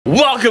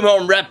Welcome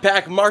home, Red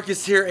Pack.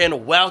 Marcus here,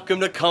 and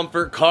welcome to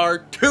Comfort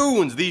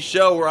Cartoons, the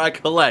show where I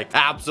collect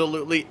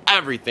absolutely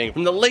everything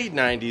from the late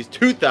 90s,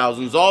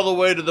 2000s, all the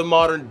way to the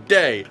modern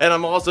day. And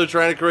I'm also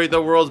trying to create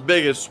the world's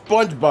biggest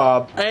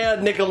Spongebob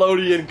and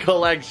Nickelodeon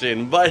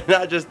collection. But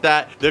not just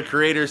that, the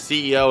creator,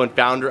 CEO, and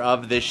founder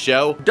of this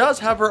show does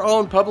have her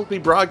own publicly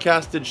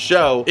broadcasted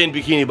show in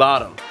Bikini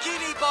Bottom.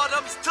 Bikini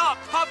Bottom's top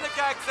public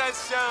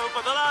access show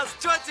for the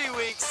last 20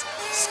 weeks,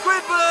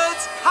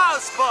 Squidward's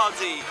House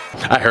Party.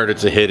 I heard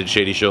it's a hit at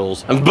Shady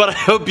Shoals. But I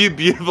hope you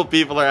beautiful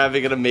people are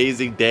having an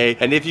amazing day.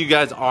 And if you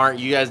guys aren't,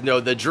 you guys know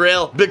the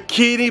drill.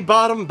 Bikini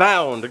Bottom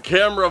bound,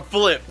 camera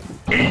flip.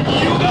 In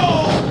you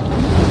go!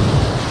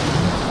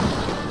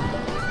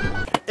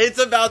 It's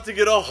about to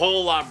get a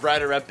whole lot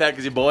brighter, Red Pack,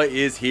 because your boy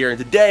is here. And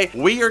today,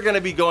 we are going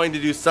to be going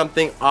to do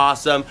something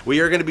awesome.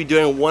 We are going to be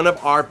doing one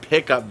of our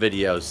pickup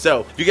videos.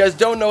 So, if you guys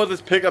don't know what this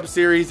pickup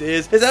series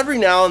is every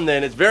now and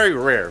then, it's very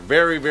rare.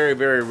 Very, very,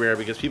 very rare,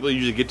 because people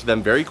usually get to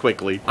them very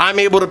quickly. I'm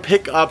able to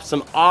pick up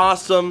some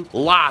awesome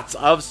lots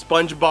of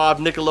SpongeBob,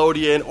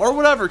 Nickelodeon, or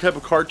whatever type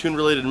of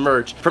cartoon-related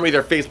merch from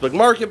either Facebook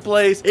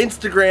Marketplace,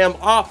 Instagram,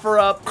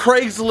 OfferUp,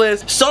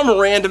 Craigslist, some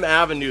random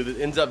avenue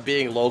that ends up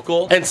being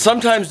local. And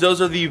sometimes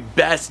those are the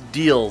best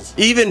deals,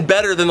 even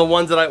better than the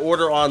ones that I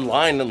order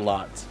online in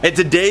lots. And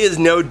today is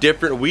no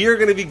different. We are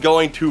going to be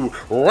going to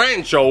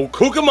Rancho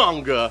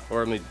Cucamonga, or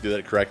let me do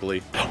that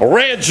correctly.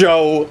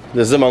 Rancho,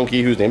 this is a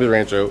monkey whose name is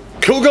Rancho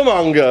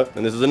Cucamonga,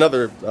 and this is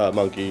another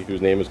monkey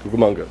whose name is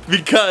Cucamonga,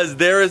 because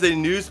there is a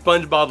new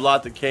SpongeBob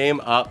lot that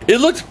came up. It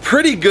looked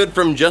pretty good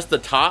from just the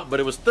top, but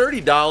it was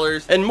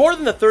 $30, and more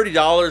than the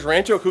 $30,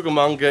 Rancho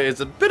Cucamonga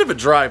is a bit of a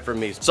drive for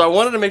me. So I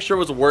wanted to make sure it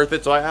was worth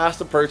it, so I asked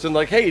the person,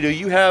 like, hey, do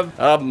you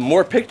have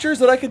more pictures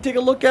that I could take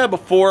a look at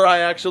before I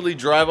actually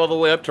drive all the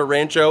way up to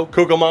Rancho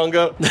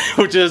Cucamonga,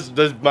 which is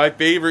my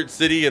favorite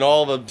city in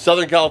all of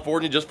Southern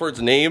California just for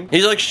its name?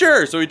 He's like,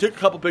 sure. So he took a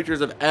couple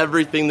pictures of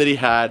everything that he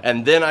had,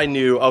 and then I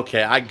knew,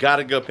 okay, I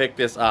gotta go pick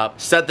this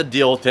up, set the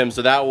deal with him,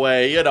 so that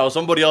way, you know,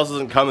 somebody else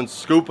doesn't come and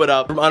scoop it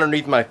up from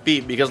underneath my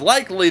feet, because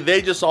likely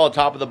they just saw the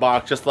top of the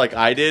box just like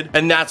I did,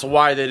 and that's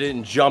why they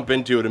didn't jump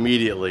into it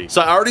immediately.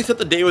 So I already set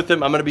the date with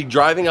him. I'm gonna be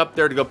driving up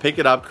there to go pick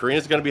it up.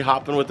 Karina's gonna be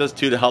hopping with us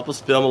too to help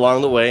us film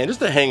along the way and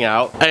just to hang out.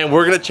 And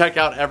we're gonna check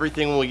out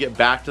everything when we get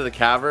back to the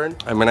cavern.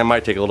 I mean, I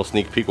might take a little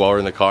sneak peek while we're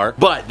in the car,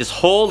 but this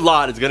whole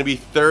lot is gonna be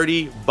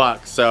 30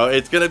 bucks. So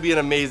it's gonna be an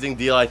amazing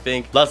deal, I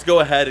think. Let's go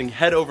ahead and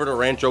head over to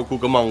Rancho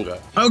Cucamonga.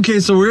 Okay,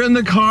 so we're in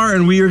the car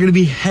and we are gonna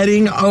be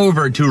heading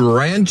over to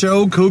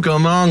Rancho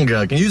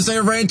Cucamonga. Can you say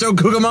Rancho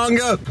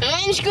Cucamonga?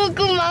 Rancho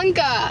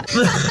Cucamonga.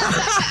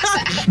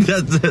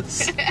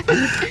 That's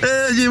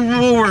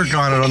we'll work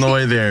on it on the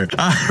way there.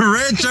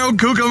 Rancho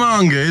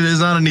Cucamonga is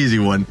not an easy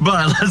one,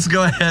 but let's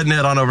go ahead and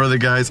head on over to the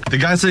guys. The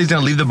guy said he's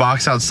gonna leave the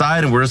box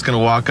outside and we're just gonna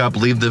walk up,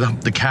 leave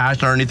the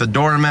cash underneath the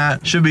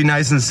doormat. Should be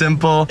nice and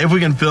simple. If we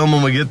can film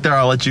when we get there,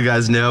 I'll let you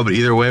guys know, but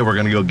either way, we're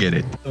gonna go get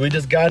it. We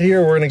just got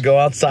here, we're gonna go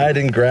outside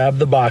and grab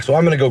the box. Well,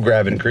 I'm gonna go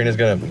grab it and Karina's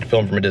gonna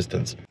film from a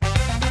distance.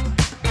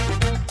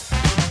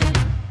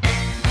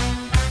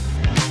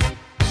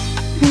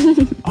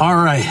 All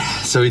right,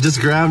 so we just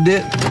grabbed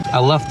it. I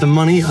left the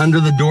money under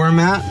the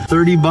doormat,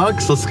 30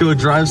 bucks. Let's go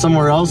drive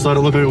somewhere else so I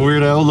don't look like a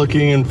weirdo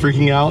looking and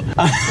freaking out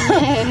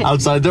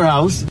outside their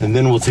house. And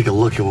then we'll take a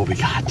look at what we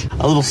got.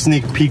 A little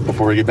sneak peek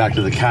before we get back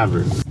to the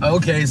cavern.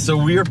 Okay, so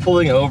we are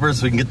pulling over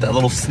so we can get that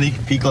little sneak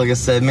peek. Like I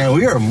said, man,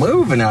 we are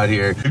moving out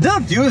here. We've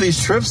done a few of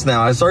these trips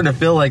now. I'm starting to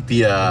feel like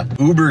the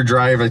Uber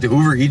driver, like the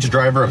Uber Eats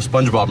driver of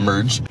SpongeBob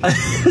merch.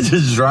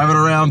 Just driving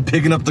around,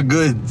 picking up the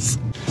goods.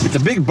 It's a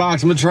big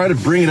box. I'm gonna try to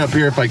bring it up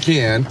here if I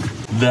can.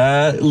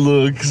 That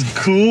looks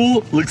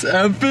cool, looks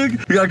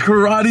epic. We got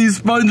Karate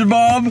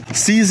SpongeBob,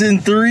 Season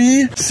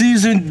 3,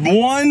 Season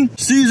 1,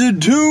 Season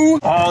 2.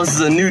 Oh, this is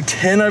a new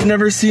tin I've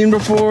never seen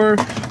before.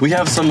 We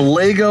have some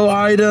Lego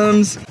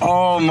items.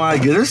 Oh my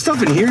god, there's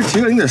stuff in here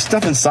too. I think there's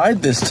stuff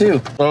inside this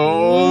too.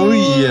 Oh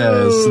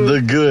yes,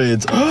 the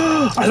goods.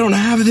 I don't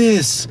have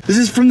this. This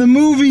is from the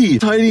movie,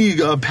 Tiny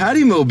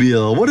Patty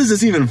Mobile. What is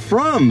this even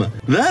from?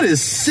 That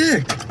is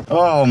sick.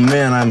 Oh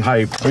man, I'm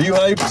hyped. Are you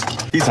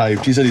hyped? He's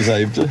hyped. He said he's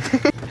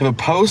hyped. Have a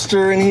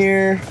poster in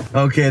here.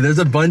 Okay, there's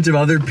a bunch of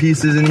other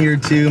pieces in here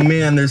too.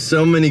 Man, there's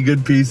so many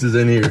good pieces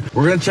in here.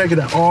 We're gonna check it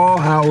all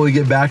out when we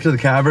get back to the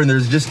cavern.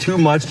 There's just too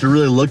much to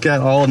really look at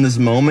all in this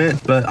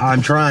moment, but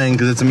I'm trying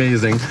because it's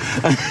amazing.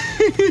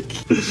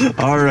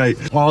 All right,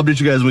 I'll update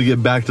you guys when we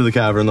get back to the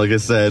cavern, like I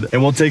said,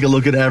 and we'll take a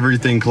look at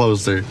everything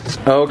closer.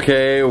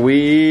 Okay,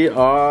 we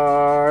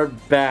are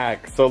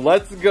back. So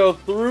let's go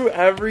through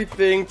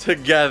everything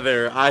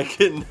together. I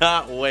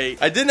cannot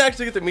wait. I didn't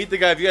actually get to meet the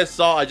guy. If you guys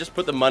saw, I just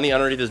put the money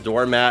underneath his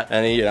doormat,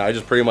 and he, I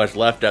just pretty much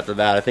left after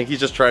that. I think he's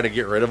just trying to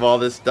get rid of all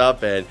this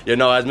stuff, and you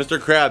know, as Mr.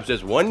 Krabs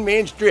says, one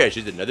man's trash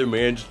is another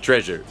man's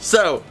treasure.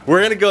 So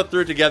we're gonna go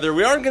through it together.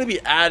 We aren't gonna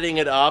be adding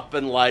it up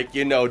and like,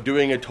 you know,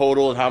 doing a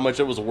total of how much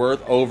it was worth.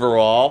 worth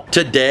overall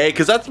today,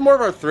 because that's more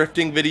of our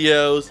thrifting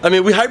videos. I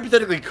mean, we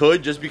hypothetically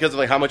could just because of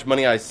like how much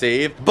money I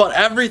save, but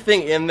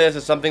everything in this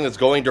is something that's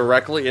going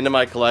directly into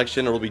my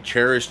collection. It will be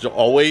cherished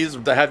always.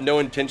 I have no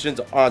intentions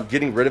on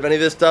getting rid of any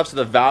of this stuff, so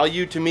the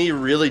value to me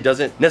really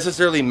doesn't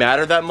necessarily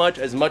matter that much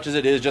as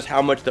it is just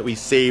how much that we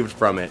saved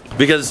from it.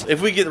 Because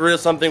if we get rid of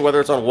something, whether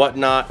it's on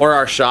Whatnot or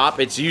our shop,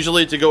 it's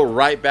usually to go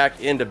right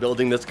back into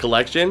building this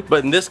collection.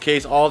 But in this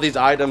case, all these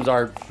items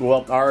are,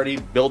 well, already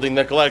building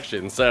the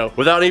collection. So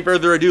without any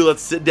further ado,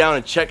 let's sit down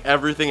and check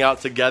everything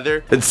out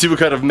together and see what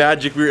kind of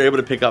magic we were able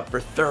to pick up for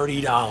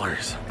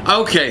 $30.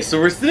 Okay, so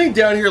we're sitting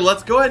down here.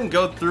 Let's go ahead and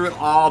go through it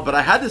all, but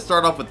I had to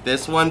start off with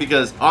this one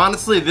because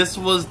honestly, this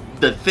was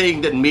the thing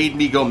that made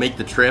me go make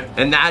the trip,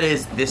 and that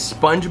is this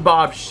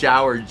SpongeBob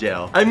shower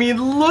gel. I mean,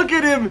 look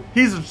at him.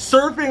 He's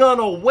surfing on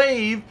a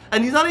wave,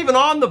 and he's not even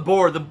on the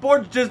board. The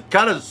board's just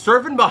kind of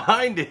surfing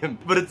behind him,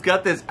 but it's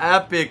got this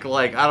epic,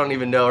 like, I don't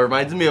even know, it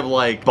reminds me of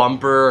like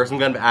bumper or some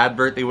kind of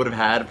advert they would have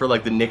had for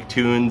like the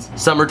Nicktoons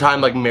summertime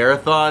like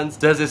marathons.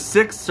 It has a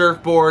 6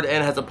 surfboard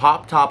and has a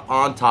pop top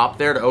on top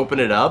there to open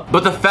it up.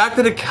 But the fact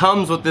that it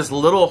comes with this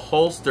little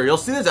holster, you'll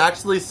see there's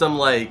actually some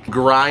like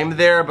grime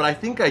there, but I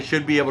think I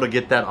should be able to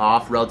get that off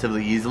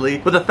relatively easily.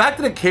 But the fact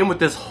that it came with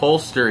this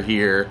holster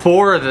here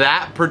for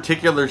that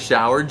particular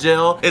shower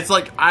gel, it's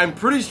like, I'm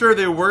pretty sure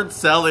they weren't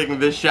selling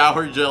this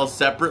shower gel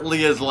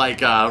separately as like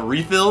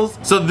refills.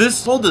 So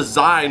this whole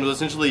design was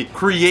essentially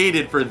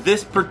created for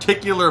this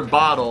particular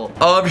bottle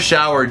of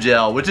shower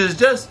gel, which is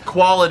just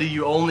quality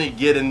you only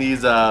get in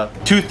these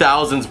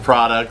 2000s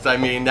products. I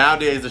mean,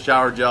 nowadays the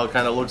shower gel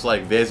kind of looks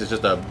like this. It's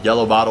just a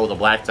yellow bottle with a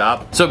black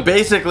top. So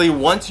basically,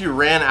 once you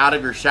ran out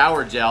of your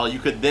shower gel, you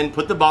could then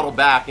put the bottle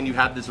back and you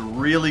had this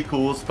really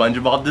cool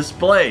SpongeBob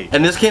display.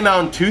 And this came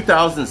out in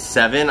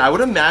 2007. I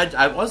would imagine,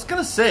 I was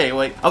gonna say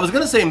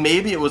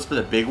maybe it was for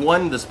the big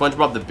one, the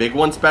SpongeBob the Big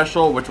One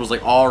special, which was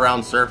like all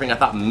around surfing. I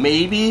thought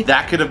maybe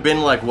that could have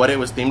been like what it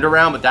was themed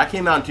around, but that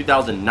came out in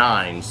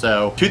 2009.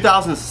 So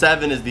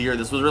 2007 is the year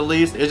this was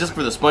released. It's just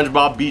for the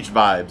SpongeBob beach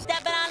vibes.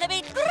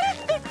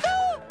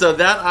 So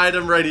that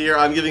item right here,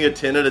 I'm giving a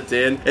 10 out of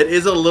 10. It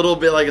is a little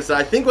bit, like I said,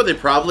 I think what they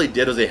probably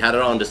did was they had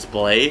it on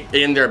display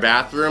in their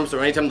bathroom, so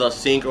anytime the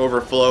sink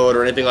overflowed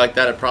or anything like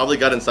that, it probably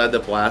got inside the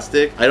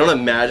plastic. I don't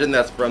imagine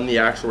that's from the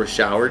actual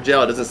shower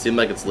gel. It doesn't seem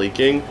like it's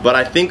leaking, but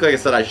I think, like I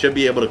said, I should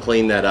be able to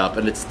clean that up,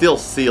 and it's still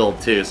sealed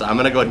too, so I'm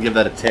gonna go ahead and give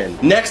that a 10.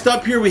 Next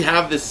up here, we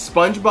have this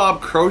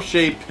SpongeBob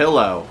crochet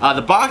pillow.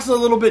 The box is a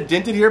little bit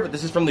dented here, but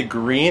this is from the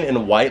green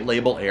and white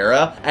label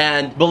era,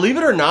 and believe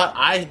it or not,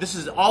 this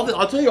is all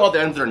I'll tell you all the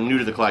items that are new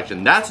to the collection.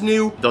 That's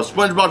new, the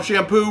SpongeBob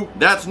shampoo,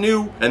 that's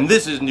new, and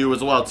this is new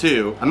as well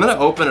too. I'm gonna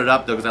open it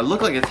up though, because I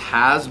look like it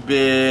has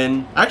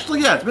been,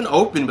 actually yeah, it's been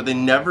open, but they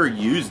never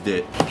used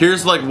it.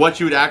 Here's like what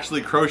you would actually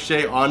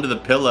crochet onto the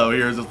pillow.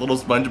 Here's this little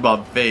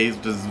SpongeBob face,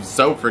 which is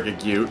so freaking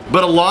cute.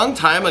 But a long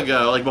time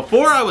ago, like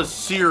before I was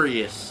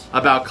serious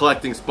about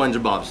collecting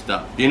SpongeBob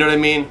stuff, you know what I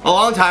mean? A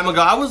long time ago,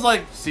 I was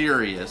like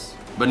serious,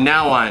 but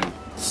now I'm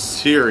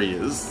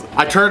serious.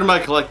 I turned my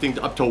collecting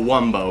up to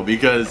Wumbo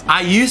because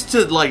I used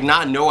to like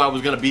not know I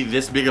was gonna be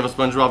this big of a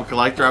SpongeBob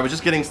collector. I was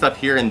just getting stuff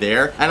here and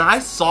there, and I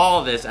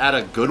saw this at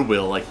a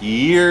Goodwill like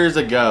years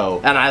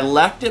ago, and I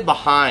left it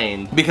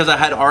behind because I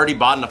had already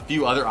bought a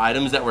few other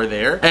items that were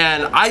there.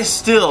 And I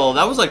still,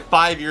 that was like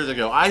 5 years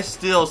ago, I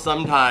still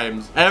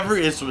sometimes,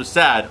 it was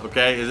sad,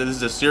 okay, this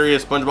is as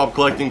serious SpongeBob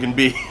collecting can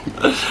be.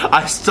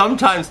 I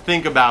sometimes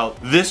think about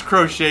this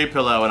crochet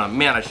pillow and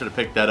man, I should have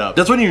picked that up.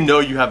 That's when you know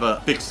you have a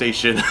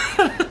fixation.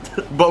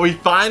 But we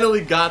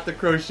finally got the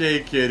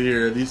crochet kit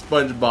here, the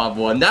SpongeBob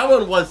one. That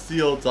one was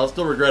sealed, so I'll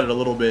still regret it a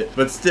little bit,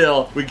 but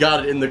still, we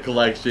got it in the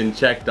collection,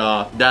 checked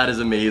off. That is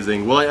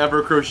amazing. Will I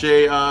ever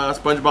crochet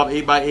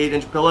SpongeBob 8x8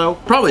 inch pillow?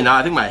 Probably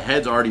not. I think my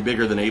head's already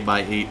bigger than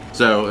 8x8,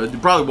 so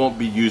it probably won't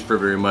be used for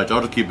very much.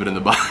 I'll just keep it in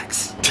the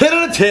box. 10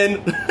 out of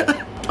 10.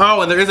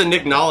 Oh, and there is a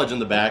Nick knowledge in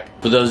the back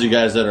for those of you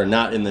guys that are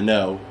not in the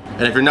know.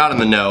 And if you're not in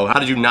the know, how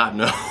did you not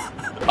know?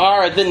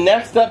 Alright, then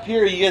next up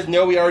here, you guys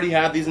know we already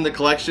have these in the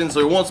collection, so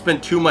we won't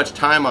spend too much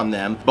time on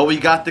them. But we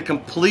got the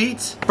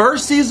complete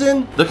first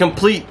season, the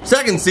complete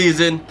second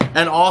season,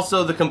 and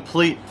also the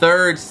complete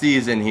third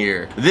season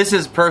here. This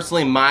is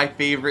personally my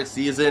favorite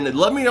season.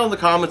 Let me know in the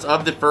comments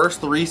of the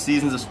first 3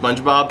 seasons of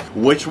SpongeBob,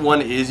 which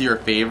one is your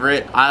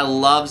favorite. I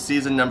love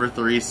season number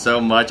 3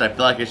 so much. I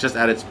feel like it's just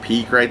at its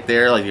peak right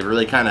there. Like they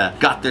really kind of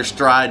got their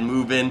stride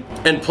moving.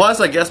 And plus,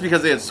 I guess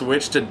because they had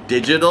switched to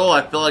digital,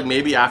 I feel like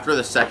maybe after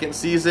the second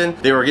season,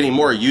 they were getting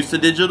more used to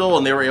digital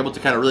and they were able to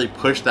kind of really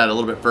push that a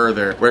little bit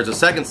further. Whereas the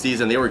second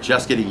season, they were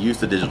just getting used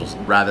to digital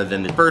rather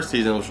than the first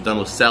season, which was done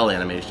with cell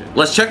animation.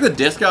 Let's check the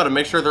disc out and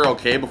make sure they're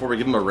okay before we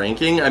give them a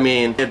ranking. I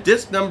mean, if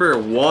disc number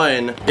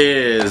 1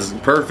 is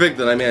perfect,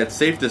 then I mean, it's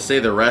safe to say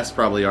the rest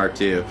probably are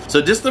too.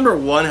 So disc number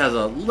 1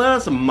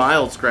 has some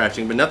mild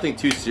scratching, but nothing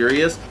too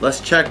serious. Let's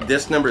check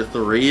disc number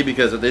 3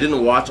 because if they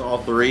didn't watch all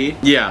 3,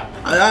 yeah.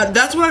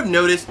 That's what I've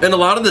noticed in a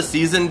lot of the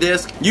season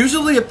disc.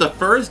 Usually if the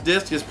first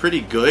disc is pretty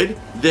good,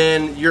 then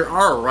And you're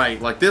all right.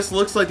 Like, this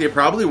looks like they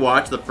probably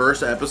watched the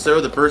first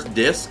episode, the first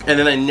disc, and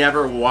then they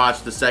never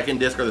watched the second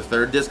disc or the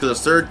third disc,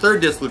 because the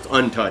third disc looks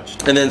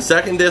untouched. And then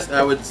second disc,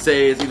 I would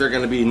say, is either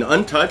going to be an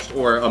untouched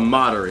or a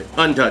moderate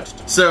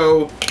untouched.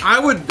 So I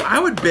would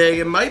beg,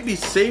 it might be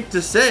safe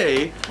to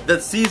say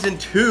that season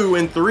 2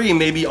 and 3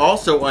 may be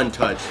also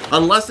untouched,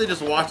 unless they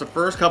just watched the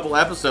first couple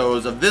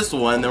episodes of this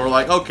one. Then we're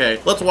like,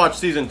 okay, let's watch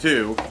season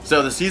 2.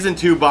 So the season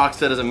 2 box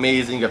set is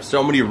amazing. You have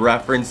so many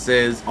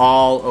references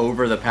all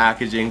over the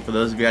packaging. For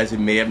those of you guys who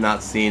may have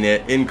not seen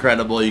it,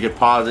 incredible. You could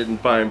pause it and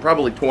find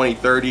probably 20,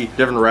 30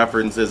 different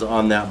references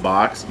on that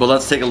box. But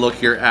let's take a look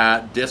here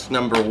at disc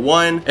number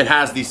 1. It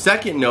has the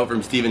second note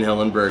from Steven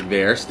Hillenburg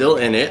there, still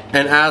in it.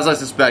 And as I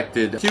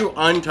suspected, 2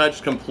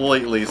 untouched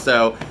completely.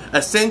 So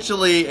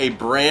essentially a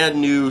brand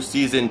new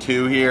season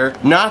 2 here.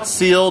 Not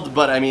sealed,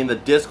 but I mean the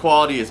disc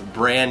quality is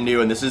brand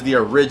new, and this is the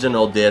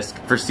original disc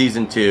for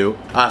season 2.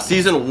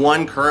 Season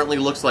 1 currently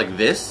looks like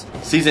this.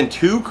 Season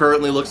 2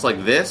 currently looks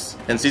like this.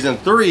 And season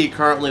 3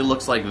 currently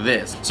looks like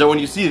this. So when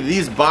you see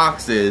these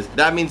boxes,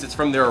 that means it's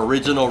from their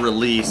original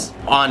release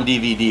on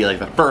DVD, like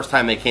the first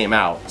time they came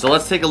out. So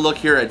let's take a look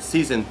here at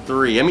season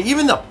 3. I mean,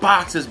 even the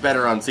box is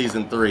better on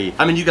season 3.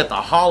 I mean, you got the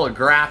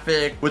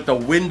holographic with the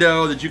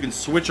window that you can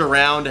switch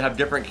around to have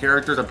different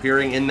characters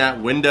appearing in that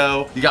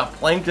window. You got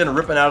Plankton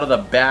ripping out of the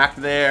back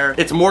there.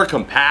 It's more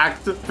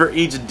compact for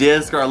each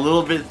disc, or a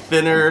little bit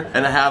thinner,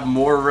 and have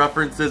more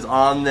references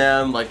on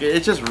them. Like,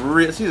 it's just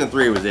season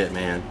 3 was it,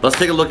 man. Let's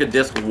take a look at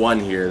disc 1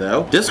 here,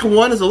 though. Disc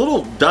 1 is a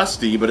little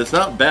dusty, but it's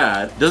not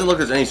bad. Doesn't look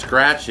like there's any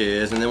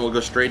scratches, and then we'll go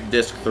straight to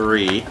disc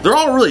 3. They're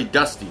all really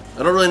dusty.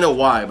 I don't really know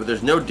why, but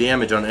there's no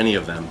damage on any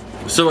of them.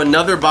 So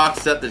another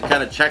box set that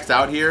kind of checks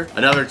out here.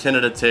 Another 10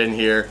 out of 10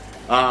 here.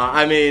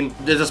 I mean,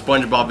 there's a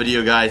Spongebob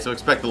video, guys, so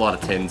expect a lot of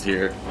 10s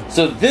here.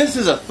 So this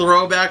is a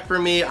throwback for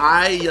me. Like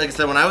I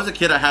said, when I was a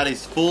kid, I had a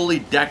fully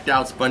decked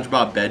out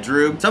Spongebob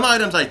bedroom. Some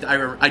items,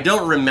 I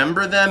don't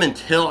remember them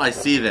until I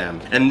see them.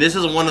 And this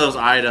is one of those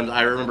items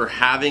I remember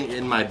having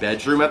in my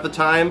bedroom at the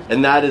time.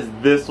 And that is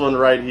this one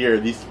right here.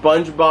 The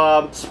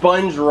Spongebob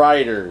Sponge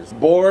Riders.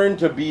 Born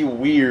to be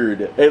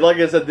weird. And like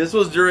I said, this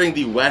was during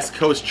the West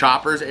Coast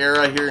Choppers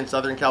era here in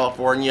Southern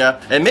California.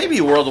 And maybe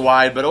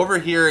worldwide, but over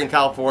here in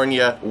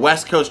California,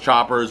 West Coast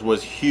Choppers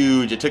was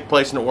huge. It took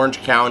place in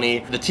Orange County.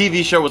 The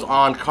TV show was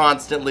on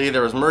constantly.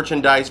 There was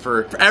merchandise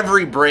for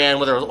every brand,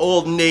 whether it was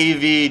Old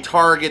Navy,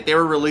 Target. They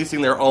were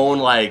releasing their own,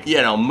 like,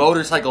 you know,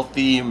 motorcycle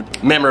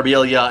themed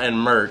memorabilia and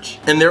merch.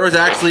 And there was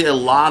actually a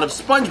lot of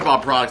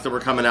SpongeBob products that were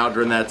coming out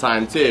during that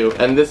time too.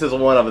 And this is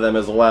one of them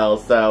as well.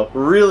 So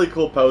really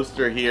cool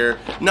poster here.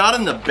 Not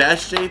in the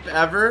best shape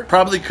ever.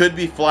 Probably could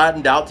be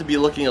flattened out to be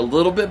looking a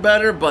little bit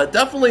better, but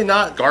definitely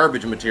not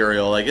garbage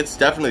material. Like, it's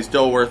definitely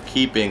still worth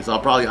keeping. So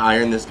I'll probably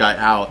iron this guy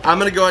out. I'm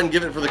gonna go ahead and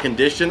give it for the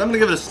condition. I'm gonna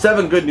give it a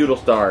 7 good noodle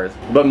stars.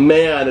 But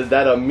man, is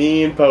that a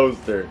mean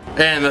poster.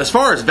 And as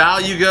far as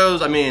value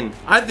goes, I mean,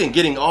 I think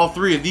getting all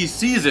 3 of these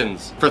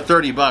seasons for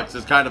 30 bucks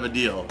is kind of a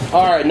deal.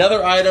 All right,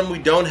 another item we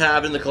don't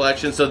have in the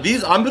collection. So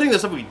these, I'm putting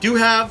this up, we do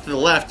have to the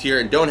left here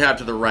and don't have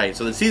to the right.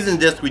 So the season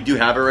disc we do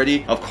have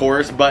already, of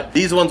course, but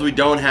these ones we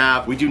don't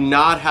have. We do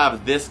not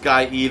have this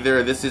guy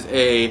either. This is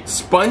a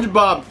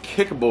SpongeBob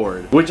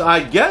kickboard, which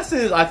I guess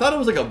is, I thought it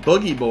was like a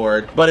boogie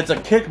board, but it's a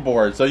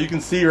kickboard. So you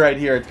can see right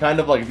here, it's kind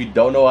of like if you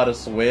don't know how to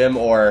swim,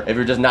 or if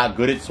you're just not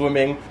good at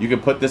swimming, you can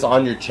put this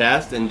on your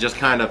chest and just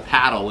kind of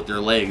paddle with your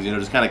legs, you know,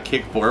 just kind of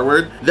kick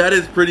forward. That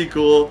is pretty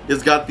cool.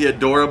 It's got the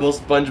adorable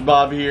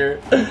SpongeBob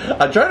here.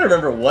 I'm trying to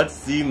remember what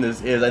scene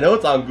this is. I know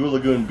it's on Goo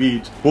Lagoon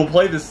Beach. We'll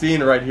play the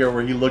scene right here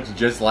where he looks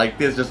just like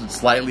this, just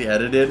slightly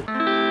edited.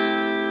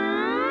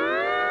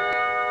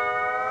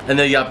 And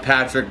then you got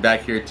Patrick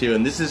back here too,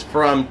 and this is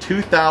from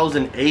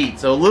 2008,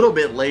 so a little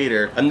bit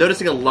later. I'm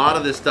noticing a lot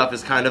of this stuff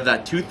is kind of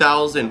that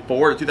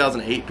 2004 to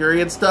 2008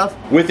 period stuff,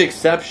 with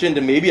exception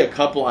to maybe a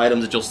couple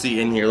items that you'll see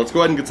in here. Let's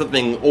go ahead and get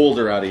something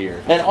older out of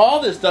here. And all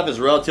this stuff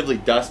is relatively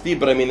dusty,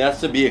 but I mean, that's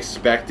to be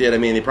expected. I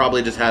mean, they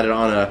probably just had it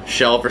on a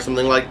shelf or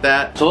something like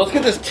that. So let's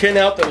get this tin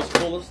out that was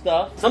full of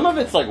stuff. Some of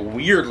it's like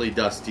weirdly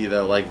dusty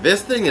though. Like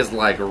this thing is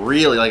like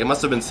really, like it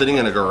must have been sitting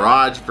in a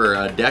garage for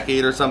a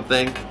decade or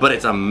something, but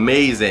it's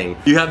amazing.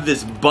 You have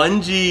this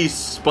bungee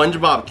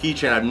SpongeBob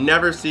keychain. I've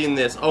never seen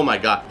this. Oh my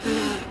god.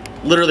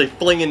 Literally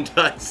flinging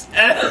dust,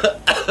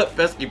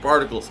 pesky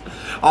particles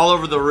all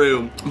over the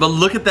room. But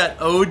look at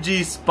that OG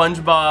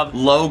SpongeBob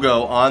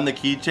logo on the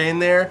keychain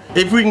there.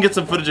 If we can get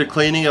some footage of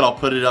cleaning it, I'll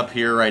put it up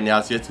here right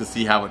now so you guys can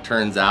see how it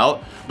turns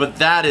out. But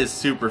that is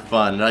super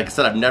fun. Like I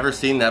said, I've never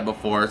seen that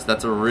before, so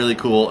that's a really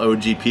cool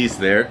OG piece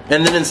there.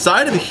 And then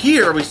inside of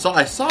here,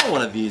 I saw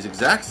one of these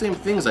exact same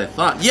things I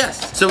thought.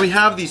 Yes, so we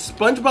have the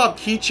SpongeBob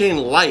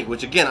keychain light,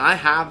 which again, I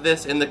have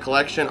this in the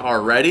collection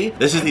already.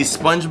 This is the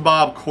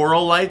SpongeBob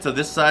coral light, so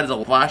this side is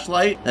a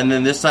flashlight, and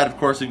then this side, of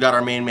course, we've got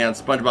our main man,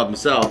 SpongeBob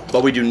himself,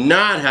 but we do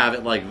not have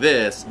it like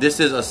this. This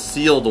is a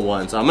sealed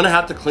one, so I'm gonna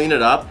have to clean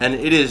it up, and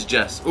it is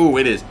just, ooh,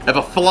 it is. If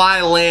a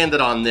fly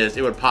landed on this,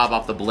 it would pop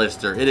off the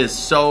blister. It is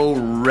so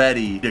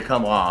ready to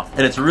come off,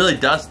 and it's really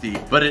dusty,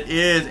 but it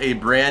is a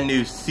brand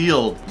new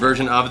sealed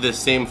version of this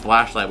same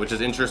flashlight, which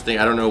is interesting.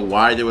 I don't know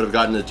why they would have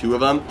gotten the two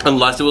of them,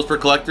 unless it was for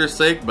collector's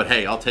sake, but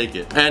hey, I'll take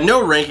it. And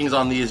no rankings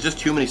on these, just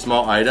too many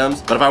small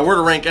items, but if I were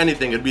to rank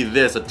anything, it'd be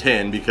this, a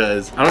 10,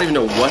 because I don't even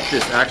know what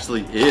this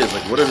actually is.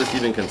 Like, what does this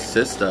even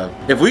consist of?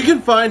 If we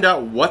can find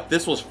out what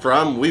this was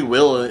from, we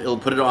will. It'll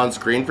put it on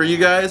screen for you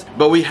guys,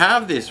 but we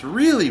have this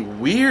really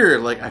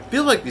weird, like, I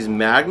feel like these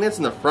magnets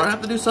in the front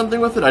have to do something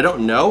with it, I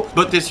don't know,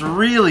 but this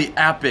really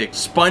epic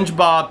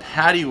SpongeBob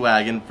paddy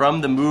wagon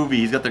from the movie.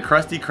 He's got the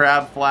Krusty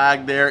Krab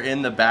flag there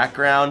in the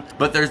background,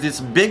 but there's this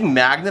big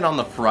magnet on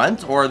the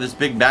front, or this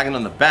big magnet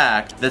on the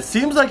back, that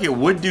seems like it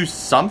would do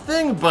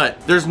something, but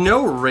there's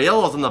no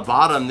rails on the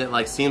bottom that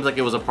like seems like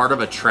it was a part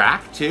of a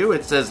track too.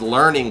 It says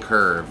Learning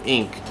Curve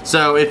Inc.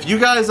 So if you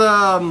guys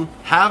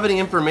have any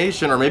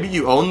information, or maybe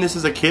you own this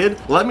as a kid,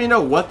 let me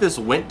know what this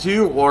went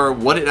to or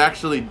what it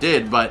actually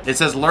did. But it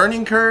says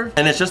Learning Curve,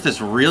 and it's just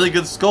this really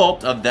good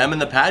sculpt of them in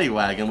the paddy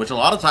wagon, which a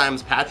lot of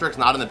times Patrick's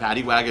not in the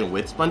paddy wagon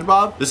with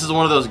SpongeBob. This is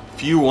one of those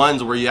few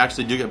ones where you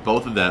actually do get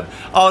both of them.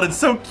 Oh, and it's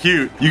so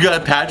cute. You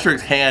got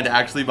Patrick's hand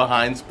actually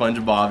behind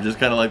SpongeBob, just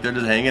kind of like they're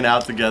just hanging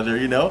out together,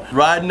 you know,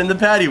 riding in the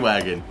paddy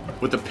wagon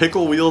with the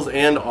pickle wheels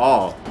and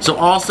all. So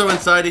also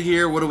inside of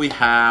here, what do we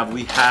have?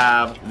 We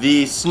have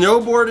the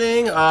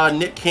snowboarding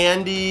Nick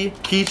Candy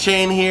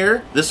keychain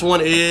here. This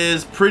one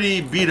is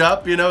pretty beat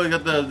up, you know, you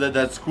got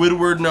that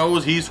Squidward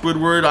nose. He's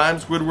Squidward, I'm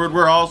Squidward,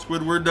 we're all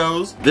Squidward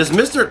nose. This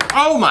Mr.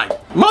 Oh my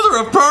mother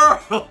of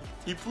pearl!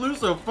 He flew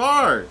so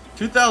far.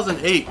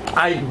 2008.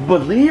 I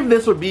believe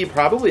this would be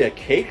probably a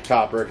cake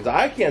topper, because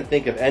I can't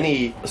think of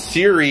any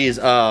series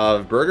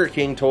of Burger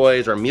King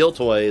toys or meal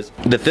toys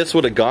that this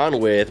would have gone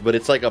with, but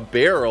it's like a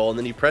barrel, and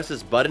then you press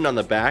this button on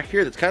the back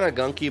here that's kind of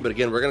gunky, but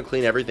again, we're gonna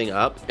clean everything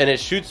up, and it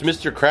shoots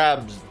Mr.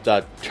 Krabs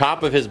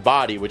top of his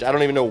body, which I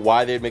don't even know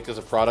why they'd make this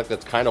a product.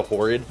 That's kind of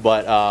horrid,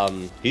 but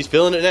he's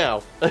feeling it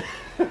now.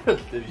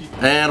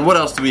 And what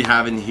else do we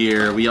have in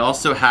here? We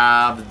also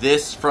have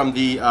this from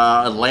the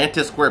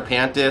Atlantis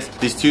Squarepantis.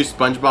 These two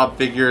SpongeBob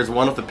figures,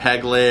 one with a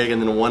peg leg,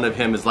 and then one of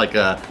him is like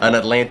an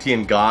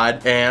Atlantean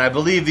god. And I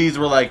believe these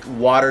were like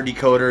water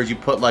decoders. You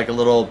put like a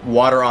little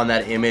water on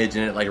that image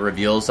and it like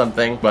reveals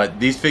something. But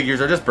these figures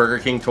are just Burger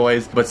King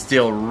toys, but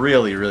still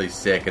really, really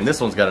sick. And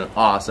this one's got an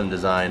awesome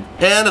design.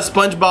 And a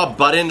SpongeBob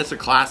button. It's a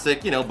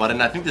classic, you know,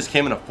 button. I think this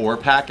came in a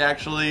 4-pack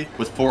actually,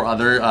 with 4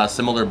 other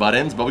similar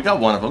buttons, but we got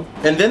one of them.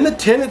 And then the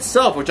tin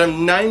itself, which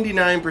I'm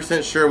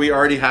 99% sure we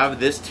already have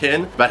this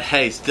tin, but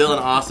hey, still an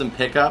awesome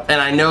pickup. And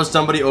I know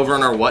somebody over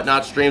on our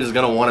Whatnot streams is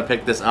gonna want to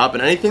pick this up,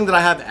 and anything that I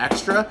have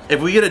extra,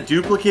 if we get a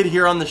duplicate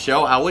here on the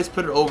show, I always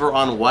put it over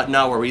on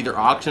Whatnot, where we either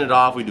auction it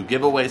off, we do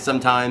giveaways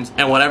sometimes,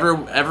 and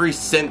whatever, every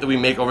cent that we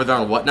make over there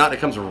on Whatnot, it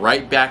comes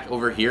right back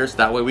over here, so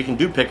that way we can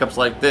do pickups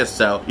like this.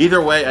 So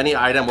either way, any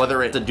item,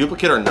 whether it's a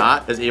duplicate or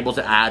not, is able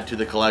to add to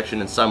the collection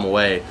in some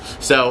way.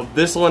 So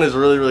this one is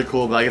really, really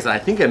cool, but like I said, I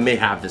think I may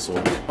have this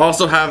one.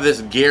 Also have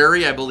this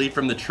Gary, I believe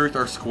from the Truth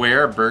or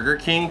Square Burger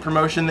King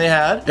promotion they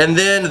had. And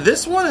then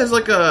this one is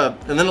like a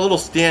little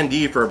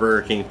standee for a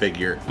Burger King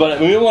figure. But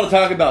we want to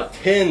talk about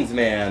tins,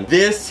 man.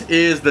 This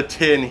is the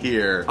tin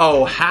here.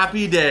 Oh,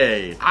 happy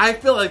day. I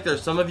feel like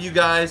there's some of you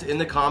guys in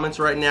the comments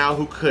right now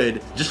who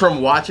could, just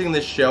from watching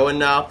this show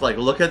enough, like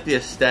look at the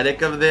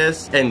aesthetic of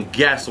this and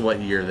guess what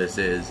year this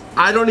is.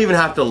 I don't even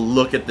have to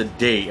look at the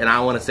date, and I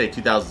want to say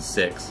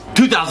 2006.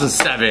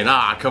 2007,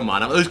 ah, come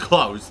on, it was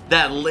close.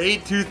 That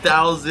late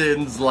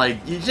 2000s, like,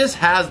 it just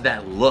has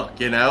that look,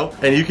 you know?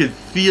 And you can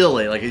feel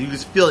it, like, you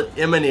just feel it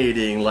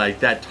emanating, like,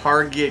 that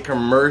Target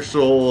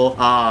commercial,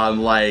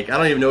 like, I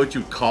don't even know what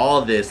you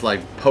call this, like,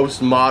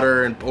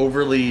 postmodern,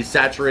 overly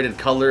saturated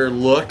color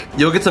look.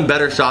 You'll get some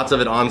better shots of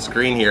it on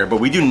screen here, but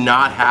we do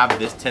not have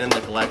this tin in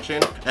the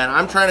collection, and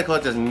I'm trying to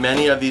collect as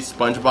many of these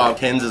SpongeBob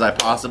tins as I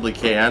possibly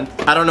can.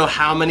 I don't know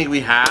how many we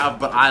have,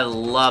 but I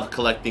love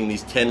collecting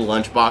these tin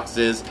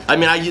lunchboxes. I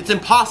mean, it's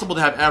impossible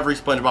to have every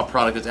SpongeBob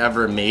product that's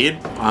ever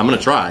made. I'm gonna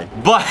try.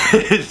 But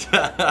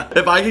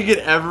if I could get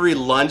every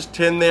lunch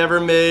tin they ever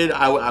made,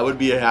 I would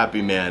be a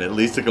happy man. At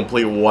least to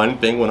complete one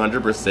thing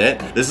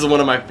 100%. This is one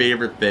of my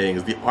favorite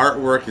things. The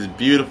artwork is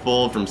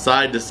beautiful from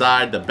side to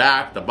side, the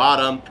back, the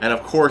bottom, and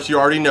of course you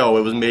already know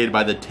it was made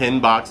by the Tin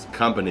Box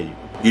Company.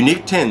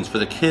 Unique tins for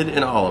the kid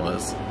in all of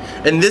us.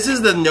 And this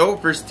is the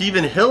note for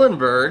Steven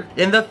Hillenburg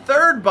in the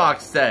 3rd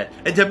box set.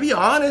 And to be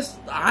honest,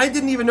 I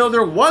didn't even know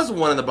there was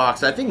one in the box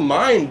set. I think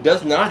mine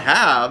does not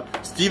have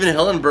Steven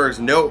Hillenburg's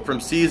note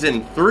from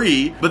season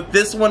 3, but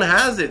this one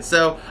has it.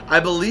 So I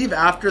believe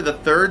after the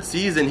 3rd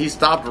season, he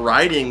stopped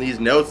writing these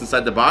notes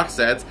inside the box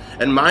sets,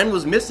 and mine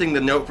was missing the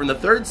note from the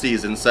 3rd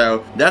season.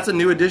 So that's a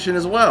new addition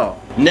as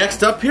well.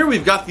 Next up here,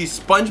 we've got the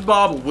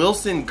SpongeBob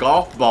Wilson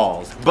golf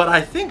balls, but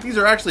I think these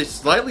are actually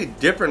slightly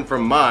different different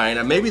from mine,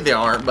 and maybe they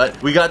aren't,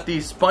 but we got the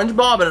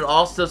SpongeBob, and it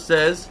also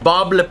says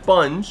Bob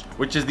L'Esponge,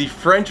 which is the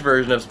French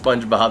version of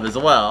SpongeBob as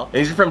well. And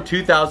these are from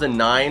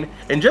 2009,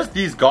 and just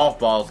these golf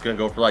balls gonna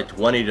go for like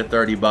 20 to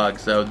 30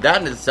 bucks, so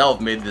that in itself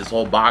made this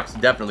whole box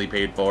definitely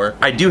paid for.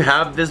 I do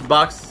have this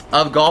box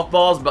of golf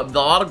balls, but a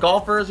lot of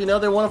golfers, you know,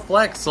 they want to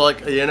flex. So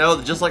like, you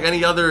know, just like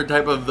any other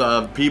type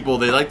of people,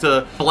 they like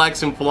to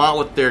flex and flaunt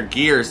with their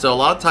gear. So a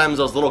lot of times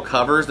those little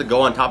covers that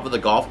go on top of the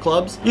golf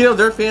clubs, you know,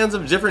 they're fans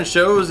of different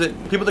shows.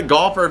 People that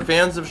golf are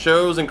fans of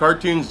shows and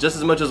cartoons just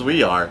as much as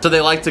we are. So they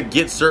like to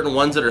get certain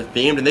ones that are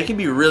themed, and they can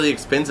be really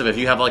expensive if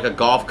you have like a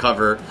golf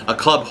cover, a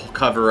club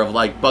cover of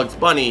like Bugs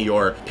Bunny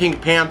or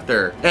Pink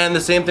Panther. And the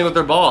same thing with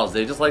their balls.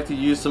 They just like to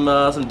use some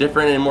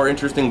different and more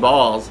interesting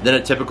balls than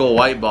a typical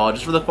white ball,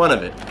 just for the fun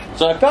of it.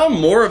 So I found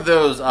more of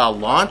those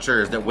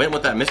launchers that went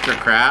with that Mr.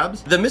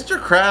 Krabs. The Mr.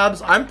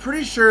 Krabs, I'm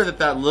pretty sure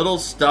that little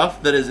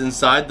stuff that is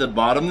inside the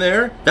bottom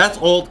there, that's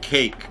old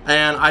cake.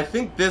 And I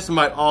think this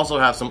might also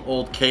have some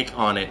old cake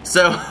on it.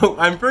 So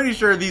I'm pretty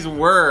sure these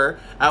were,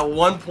 at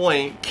one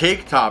point,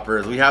 cake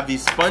toppers. We have the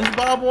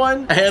SpongeBob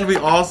one, and we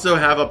also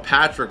have a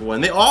Patrick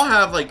one. They all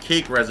have like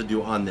cake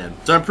residue on them.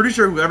 So I'm pretty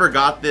sure whoever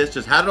got this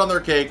just had it on their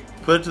cake,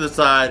 put it to the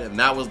side, and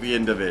that was the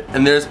end of it.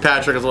 And there's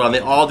Patrick as well, and they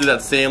all do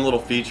that same little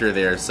feature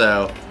there.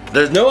 So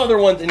there's no other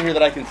ones in here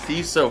that I can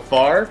see so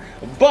far,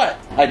 but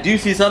I do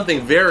see something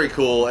very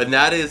cool, and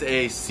that is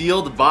a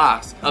sealed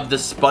box of the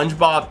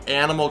SpongeBob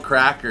animal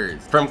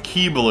crackers from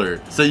Keebler.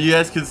 So you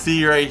guys can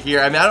see right here,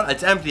 I mean,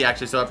 it's empty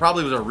actually, so it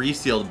probably was a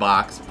resealed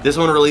box. This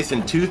one released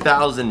in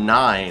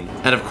 2009,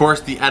 and of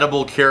course the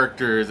edible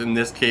characters in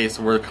this case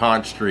were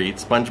Conch Street,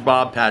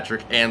 SpongeBob,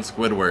 Patrick, and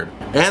Squidward.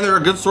 And they're a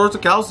good source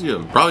of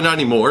calcium. Probably not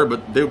anymore,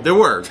 but they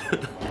were.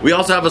 We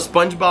also have a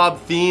SpongeBob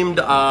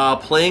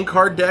themed playing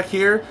card deck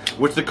here,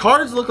 which the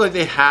cards look like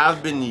they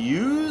have been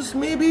used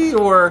maybe,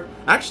 or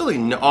actually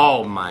no.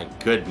 Oh my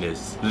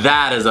goodness,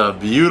 that is a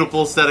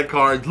beautiful set of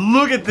cards.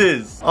 Look at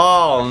this.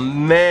 Oh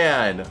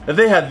man, if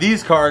they had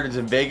these cards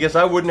in Vegas,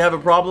 I wouldn't have a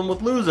problem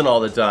with losing all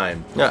the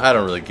time. I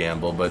don't really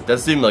gamble, but that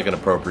seemed like an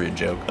appropriate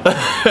joke.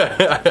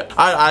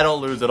 I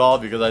don't lose at all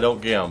because I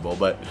don't gamble,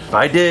 but if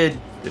I did,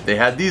 if they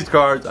had these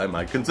cards, I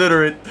might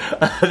consider it.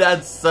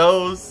 That's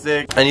so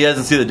sick. And you guys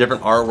can see the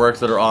different artworks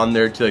that are on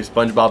there too, like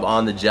SpongeBob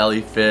on the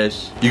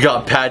jellyfish. You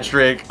got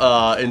Patrick in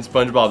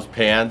SpongeBob's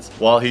pants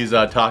while he's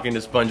talking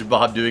to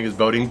SpongeBob doing his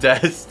boating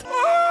test.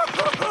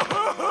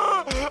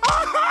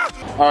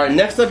 Alright,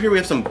 next up here we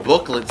have some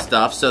booklet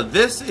stuff. So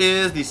this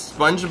is the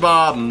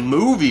SpongeBob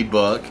movie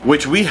book,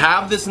 which we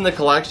have this in the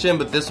collection,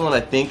 but this one I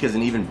think is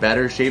in even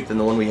better shape than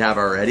the one we have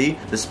already.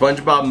 The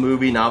SpongeBob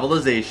movie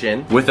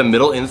novelization with a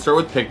middle insert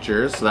with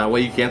pictures, so that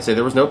way you can't say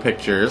there was no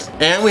pictures.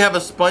 And we have a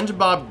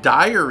SpongeBob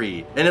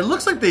diary, and it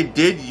looks like they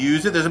did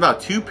use it. There's about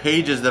 2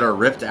 pages that are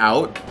ripped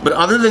out, but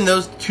other than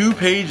those 2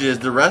 pages,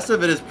 the rest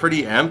of it is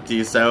pretty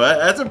empty, so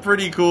that's a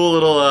pretty cool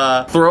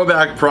little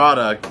throwback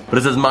product. But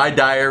it says my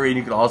diary, and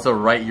you can also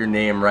write your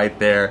name right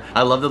there.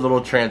 I love the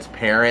little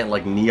transparent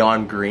like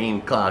neon green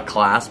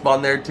clasp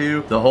on there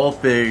too. The whole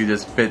thing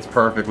just fits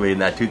perfectly in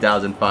that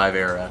 2005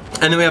 era.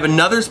 And then we have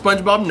another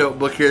SpongeBob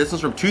notebook here. This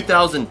one's from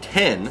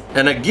 2010,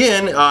 and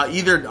again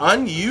either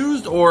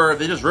unused or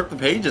they just ripped the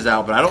pages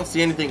out, but I don't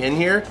see anything in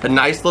here. A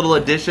nice little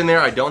addition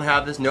there. I don't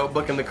have this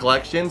notebook in the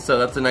collection, so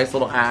that's a nice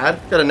little add.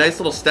 Got a nice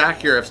little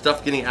stack here of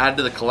stuff getting added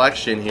to the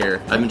collection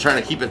here. I've been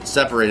trying to keep it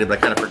separated, but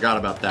I kind of forgot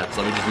about that,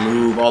 so let me just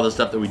move all the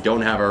stuff that we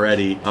don't have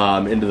already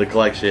into the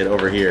collection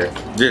over here.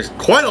 There's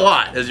quite a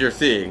lot, as you're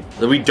seeing,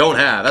 that we don't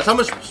have. That's how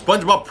much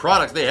SpongeBob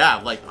products they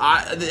have. Like,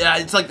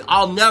 it's like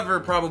I'll never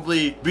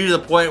probably be to the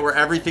point where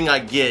everything I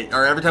get,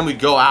 or every time we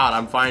go out,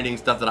 I'm finding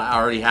stuff that I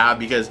already have,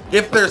 because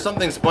if there's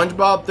something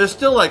SpongeBob, there's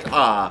still like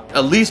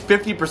at least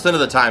 50% of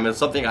the time it's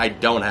something I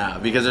don't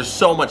have, because there's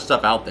so much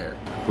stuff out there.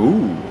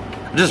 Ooh.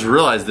 I just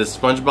realized this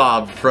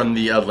SpongeBob from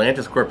the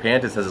Atlantis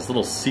Scorpantis has this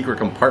little secret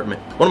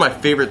compartment. One of my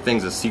favorite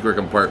things is secret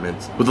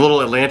compartments, with a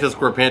little Atlantis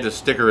Scorpantis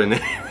sticker in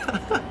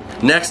there.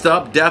 Next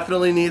up,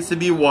 definitely needs to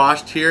be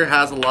washed here.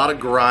 Has a lot of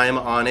grime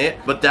on it,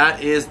 but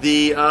that is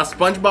the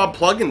SpongeBob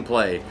Plug and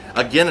Play.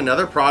 Again,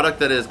 another product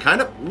that is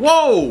kind of,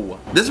 whoa!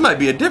 This might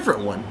be a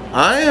different one.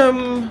 I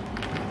am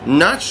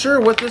not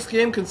sure what this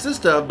game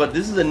consists of, but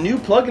this is a new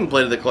plug and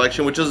play to the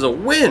collection, which is a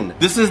win.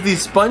 This is the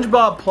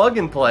SpongeBob Plug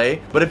and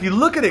Play, but if you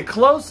look at it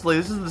closely,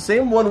 this is the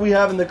same one we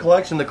have in the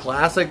collection, the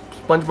classic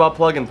SpongeBob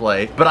Plug and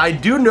Play. But I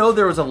do know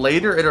there was a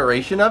later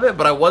iteration of it,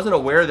 but I wasn't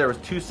aware there was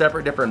 2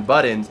 separate different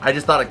buttons. I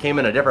just thought it came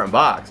in a different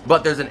box.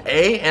 But there's an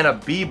A and a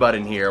B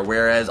button here,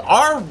 whereas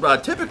our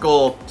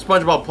typical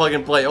SpongeBob Plug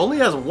and Play only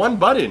has 1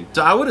 button.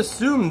 So I would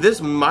assume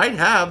this might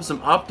have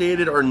some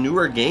updated or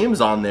newer games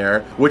on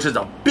there, which is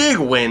a big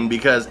win,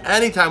 because because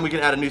anytime we can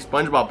add a new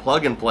SpongeBob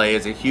plug and play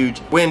is a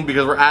huge win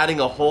because we're adding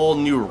a whole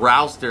new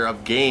roster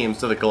of games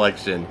to the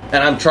collection.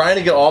 And I'm trying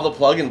to get all the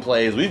plug and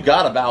plays. We've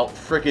got about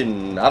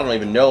freaking, I don't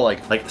even know,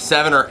 like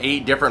 7 or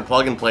 8 different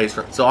plug and plays.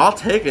 So I'll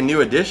take a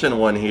new edition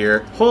one here.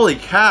 Holy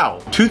cow,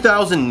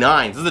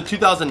 2009. This is the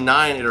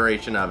 2009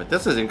 iteration of it.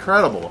 This is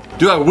incredible.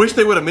 Dude, I wish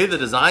they would have made the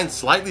design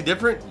slightly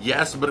different.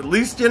 Yes, but at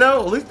least, you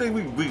know, at least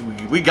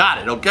we got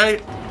it,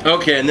 okay?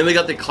 Okay, and then we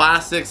got the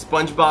classic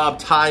SpongeBob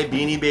tie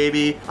Beanie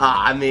Baby.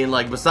 I mean,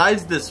 like,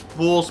 besides this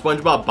full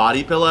SpongeBob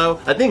body pillow,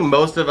 I think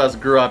most of us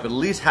grew up at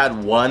least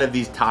had one of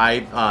these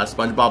tie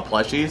SpongeBob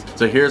plushies.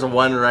 So here's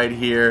one right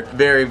here.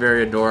 Very,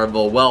 very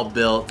adorable, well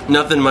built.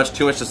 Nothing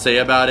too much to say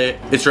about it.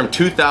 It's from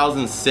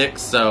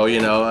 2006, so,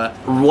 you know,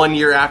 1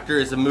 year after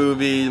it's a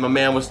movie, my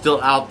man was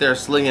still out there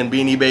slinging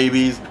Beanie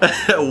Babies.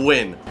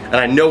 Win. And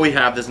I know we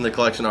have this in the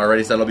collection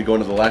already, so that'll be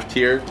going to the left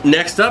here.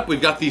 Next up,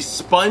 we've got the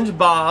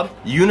SpongeBob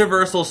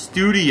Universal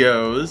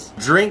Studios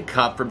drink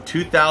cup from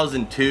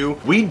 2002.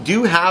 We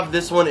do have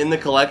this one in the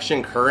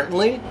collection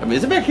currently. I mean,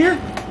 is it back here?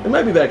 It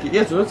might be back here.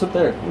 Yeah, so it's up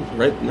there.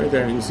 Right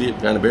there. You can see it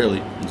kind of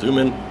barely. Zoom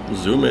in,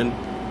 zoom in.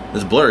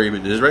 It's blurry,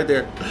 but it is right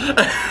there.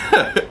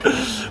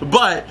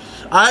 But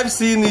I've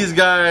seen these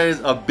guys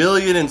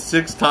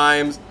 1,000,006,000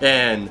 times,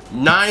 and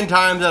 9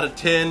 times out of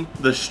 10,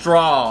 the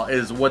straw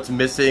is what's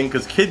missing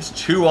because kids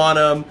chew on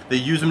them. They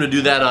use them to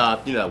do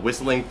that, you know,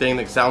 whistling thing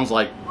that sounds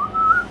like.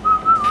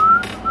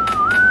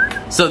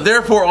 So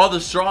therefore, all the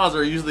straws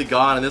are usually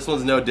gone, and this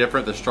one's no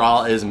different. The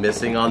straw is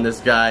missing on this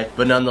guy,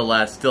 but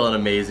nonetheless, still an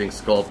amazing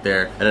sculpt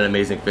there and an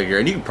amazing figure.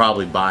 And you can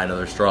probably buy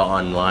another straw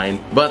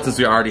online, but since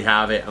we already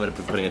have it, I'm gonna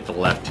be putting it to the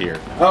left here.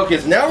 Okay,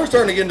 so now we're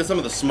starting to get into some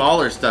of the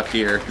smaller stuff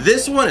here.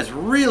 This one is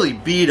really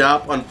beat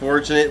up,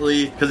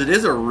 unfortunately, because it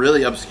is a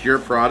really obscure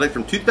product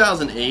from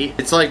 2008.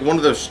 It's like one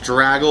of those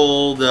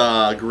straggled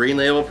green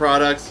label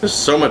products. There's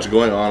so much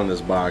going on in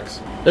this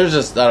box. There's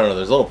just, I don't know,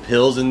 there's little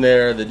pills in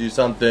there that do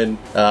something.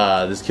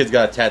 This kid's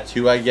got a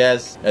tattoo, I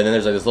guess. And then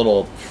there's like this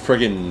little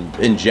friggin'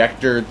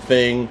 injector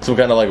thing. Some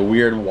kind of like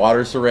weird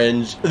water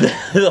syringe.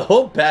 The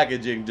whole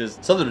packaging,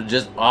 just something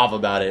just off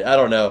about it. I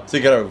don't know. So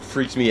it kind of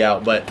freaks me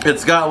out. But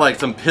it's got like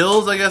some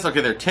pills, I guess.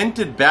 Okay, they're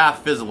tinted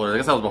bath fizzlers. I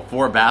guess that was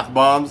before bath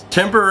bombs.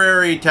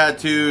 Temporary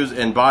tattoos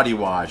and body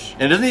wash.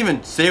 And it doesn't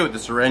even say what the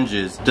syringe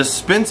is.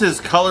 Dispenses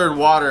colored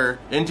water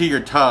into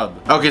your tub.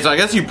 Okay, so I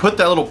guess you put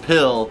that little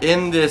pill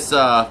in this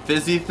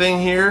fizzy thing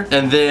here,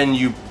 and then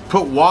you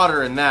put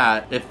water in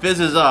that, it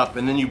fizzes up,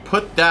 and then you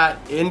put that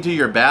into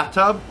your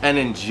bathtub and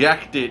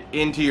inject it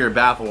into your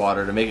bath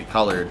water to make it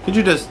colored. Could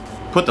you just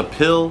put the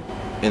pill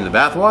in the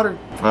bath water?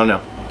 I don't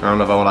know. I don't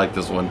know if I would like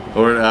this one.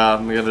 Or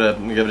I'm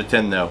gonna give it a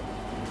 10 though.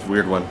 It's a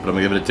weird one, but I'm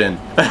gonna give it a 10.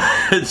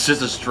 It's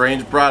just a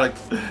strange product.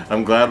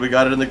 I'm glad we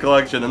got it in the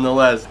collection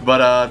nonetheless.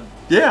 But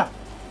yeah.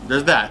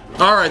 There's that.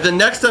 Alright, the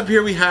next up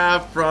here we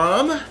have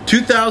from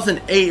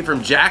 2008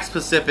 from Jack's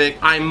Pacific.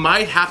 I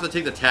might have to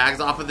take the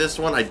tags off of this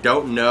one. I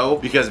don't know,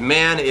 because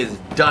man is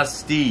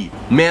dusty.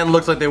 Man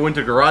looks like they went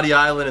to Karate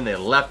Island and they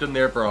left him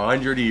there for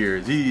 100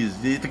 years.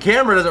 The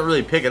camera doesn't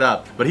really pick it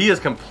up, but he is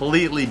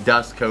completely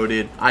dust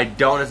coated. I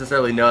don't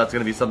necessarily know that's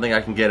going to be something I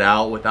can get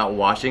out without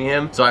washing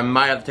him, so I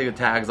might have to take the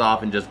tags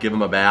off and just give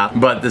him a bath.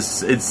 But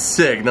it's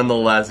sick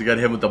nonetheless. You got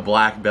him with the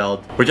black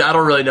belt, which I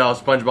don't really know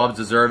if SpongeBob's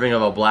deserving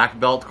of a black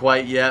belt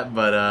quite yet.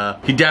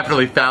 But he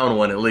definitely found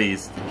one at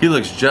least. He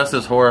looks just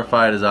as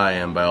horrified as I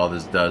am by all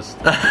this dust.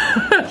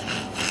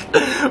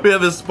 We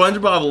have a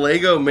SpongeBob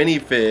Lego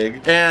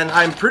minifig, and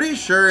I'm pretty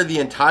sure the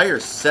entire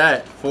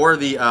set for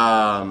the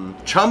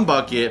Chum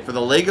Bucket, for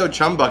the Lego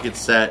Chum Bucket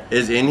set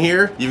is in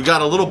here. You've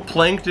got a little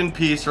plankton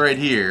piece right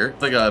here.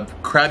 It's like a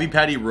Krabby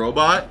Patty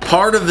robot.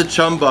 Part of the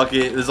Chum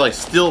Bucket is like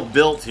still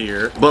built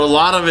here, but a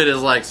lot of it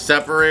is like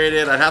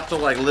separated. I'd have to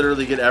like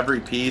literally get every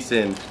piece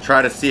and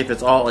try to see if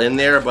it's all in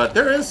there, but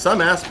there is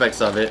some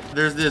aspects of it.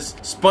 There's this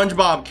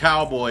SpongeBob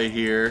cowboy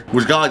here,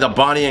 which got like the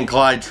Bonnie and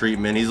Clyde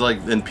treatment. He's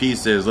like in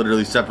pieces,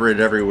 literally separated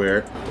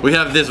everywhere. We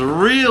have this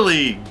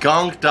really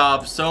gunked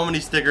up, so many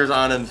stickers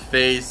on his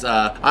face.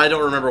 I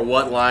don't remember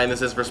what line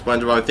this is for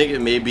SpongeBob. I think it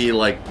may be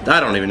like, I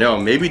don't even know,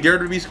 maybe Dare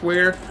to Be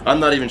Square? I'm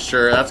not even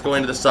sure. That's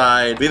going to the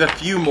side. We have a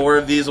few more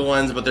of these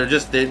ones, but they're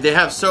just, they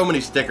have so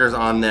many stickers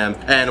on them.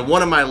 And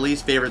one of my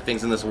least favorite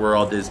things in this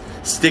world is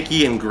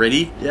sticky and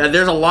gritty. Yeah,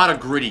 there's a lot of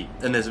gritty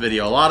in this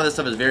video. A lot of this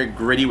stuff is very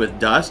gritty with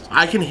dust.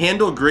 I can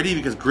handle gritty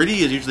because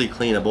gritty is usually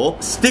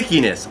cleanable.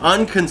 Stickiness,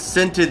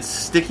 unconsented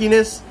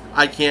stickiness,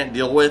 I can't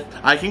deal with.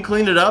 I can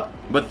clean it up,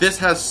 but this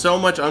has so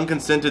much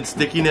unconsented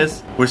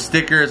stickiness with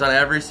stickers on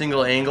every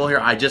single angle here.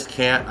 I just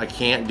can't, I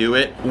can't do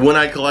it. When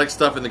I collect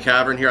stuff in the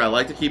cavern here, I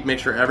like to make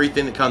sure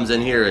everything that comes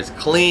in here is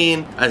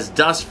clean, as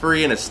dust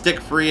free and as stick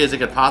free as it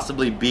could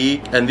possibly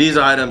be. And these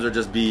items are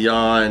just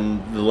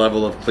beyond the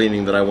level of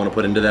cleaning that I want to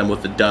put into them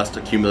with the dust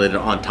accumulated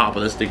on top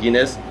of the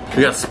stickiness.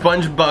 We got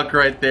SpongeBuck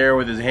right there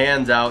with his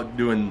hands out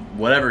doing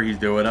whatever he's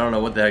doing. I don't know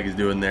what the heck he's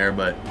doing there,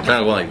 but kind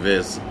of going like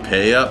this.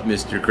 Pay up,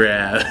 Mr.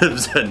 Krabs.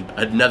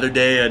 Another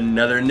day,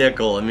 another nickel.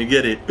 tentacle. Let me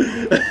get it.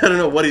 I don't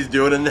know what he's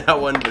doing in that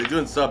one, but he's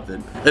doing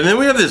something. And then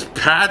we have this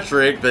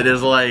Patrick that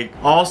is like,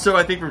 also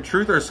I think from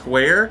Truth or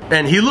Square,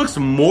 and he looks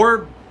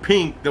more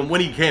pink than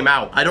when he came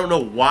out. I don't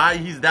know why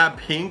he's that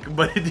pink,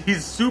 but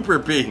he's super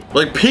pink.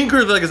 Like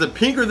pinker, like is it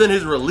pinker than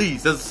his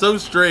release? That's so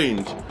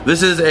strange.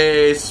 This is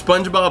a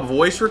SpongeBob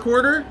voice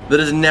recorder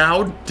that is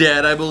now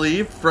dead, I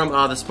believe, from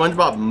the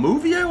SpongeBob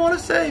movie, I want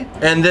to say.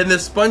 And then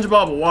this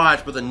SpongeBob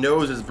watch, but the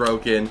nose is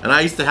broken. And I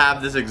used to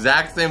have this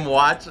exact same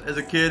watch as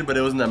a kid, but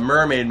it was in the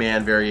Mermaid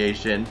Man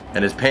variation,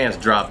 and his pants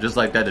dropped just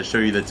like that to show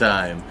you the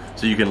time,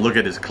 so you can look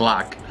at his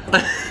clock.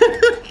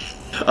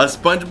 A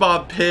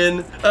SpongeBob pin.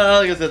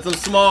 Like I said, some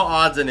small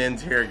odds and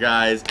ends here,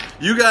 guys.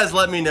 You guys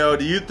let me know,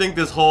 do you think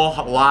this whole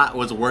lot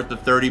was worth the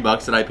 30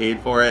 bucks that I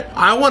paid for it?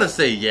 I want to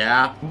say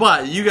yeah,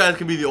 but you guys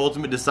can be the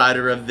ultimate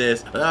decider of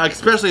this,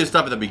 especially the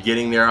stuff at the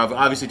beginning there.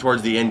 Obviously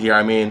towards the end here,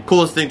 I mean,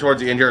 coolest thing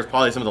towards the end here is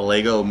probably some of the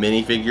Lego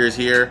minifigures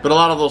here, but a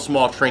lot of those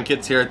small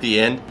trinkets here at the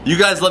end. You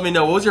guys let me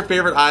know, what was your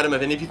favorite item,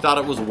 if any of you thought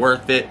it was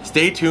worth it.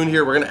 Stay tuned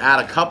here, we're going to add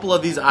a couple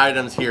of these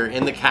items here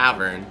in the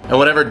cavern, and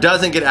whatever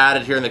doesn't get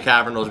added here in the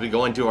cavern will be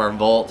going to our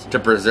vault to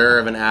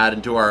preserve and add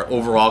into our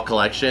overall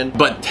collection.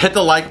 But hit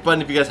the like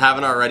button if you guys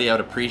haven't already. I would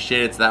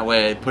appreciate it, so that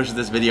way it pushes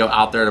this video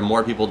out there to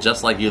more people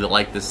just like you that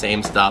like the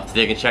same stuff, so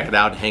they can check it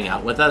out and hang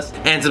out with us.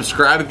 And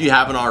subscribe if you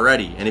haven't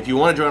already. And if you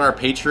want to join our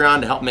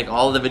Patreon to help make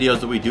all of the videos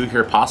that we do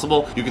here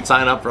possible, you can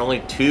sign up for only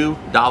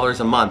 $2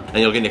 a month, and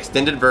you'll get an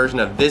extended version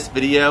of this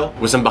video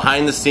with some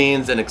behind the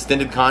scenes and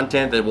extended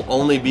content that will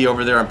only be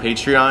over there on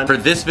Patreon for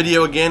this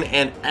video again,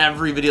 and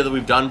every video that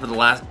we've done for the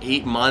last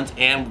 8 months,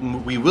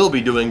 and we will be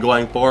doing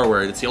going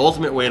forward. It's the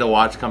ultimate way to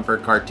watch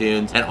comfort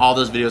cartoons, and all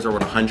those videos are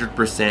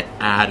 100%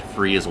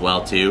 ad-free as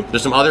well too.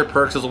 There's some other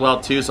perks as well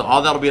too, so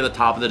all that'll be at the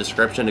top of the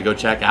description to go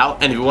check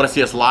out. And if you want to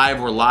see us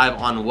live, we're live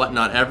on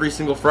Whatnot every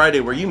single Friday,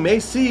 where you may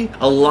see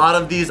a lot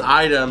of these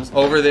items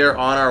over there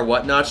on our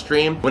Whatnot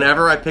stream.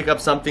 Whenever I pick up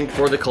something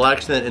for the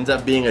collection that ends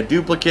up being a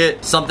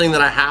duplicate, something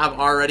that I have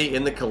already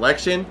in the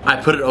collection, I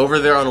put it over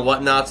there on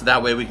Whatnot, so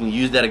that way we can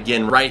use that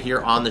again right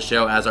here on the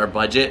show as our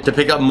budget to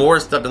pick up more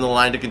stuff in the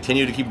line to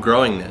continue to keep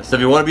growing this. So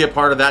if you want to be a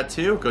part of that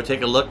too, go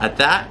take a look at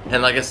that.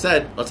 And like I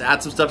said, let's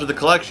add some stuff to the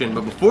collection.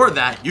 But before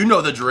that, you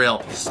know the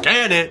drill.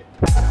 Scan it.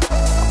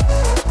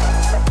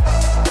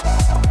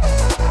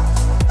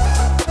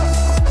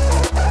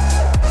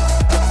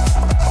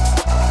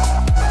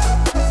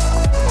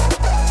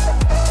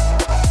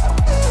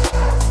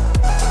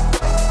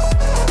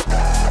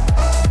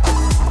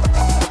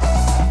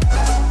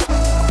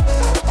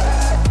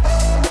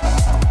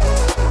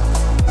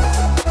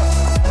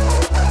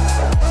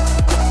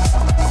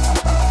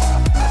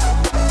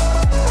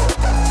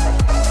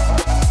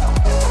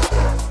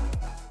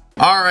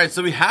 Alright,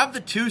 so we have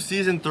the 2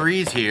 season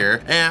 3s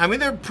here, and I mean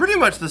they're pretty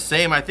much the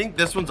same. I think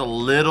this one's a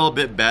little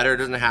bit better. It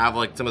doesn't have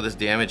like some of this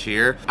damage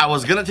here. I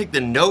was gonna take the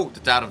note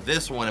that's out of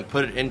this one and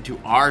put it into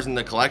ours in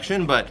the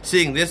collection, but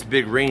seeing this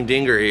big ring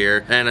dinger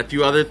here and a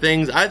few other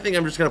things, I think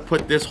I'm just gonna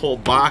put this whole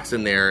box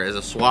in there as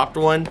a swapped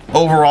one.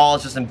 Overall,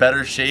 it's just in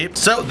better shape.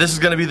 So this is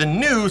gonna be the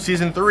new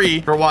season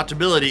 3 for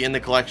watchability in the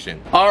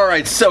collection.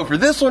 Alright, so for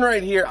this one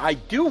right here, I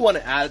do want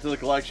to add it to the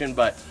collection,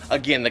 but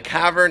again, the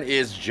cavern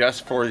is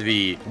just for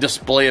the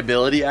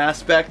displayability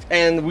aspect,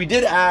 and we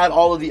did add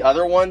all of the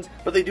other ones,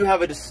 but they do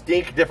have a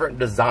distinct different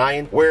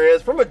design,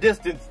 whereas from a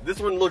distance, this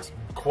one looks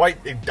quite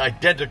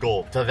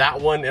identical to that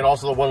one and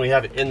also the one we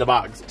have in the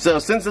box. So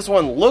since this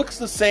one looks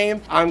the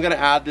same, I'm gonna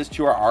add this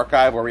to our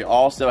archive, where we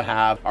also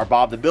have our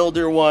Bob the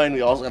Builder one,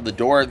 we also have the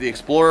Dora the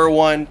Explorer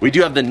one, we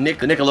do have the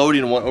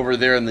Nickelodeon one over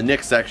there in the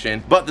Nick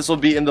section, but this will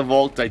be in the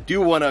vault. I do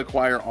want to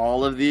acquire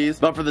all of these,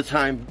 but for the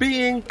time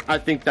being, I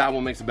think that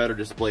one makes a better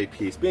display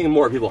piece, being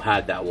more people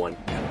had that one.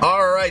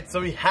 Alright,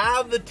 so we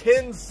have the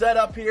tins set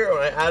up here, and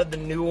I added the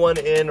new one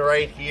in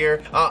right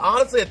here.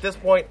 Honestly, at this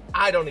point,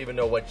 I don't even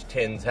know which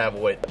tins have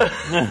what.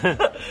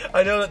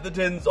 I know that the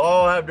tins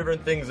all have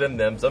different things in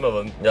them. Some of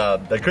them,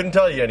 I couldn't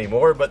tell you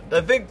anymore, but I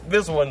think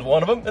this one's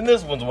one of them, and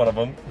this one's one of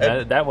them.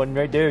 That one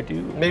right there,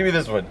 too. Maybe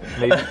this one.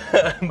 Maybe.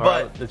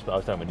 But this, I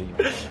was talking about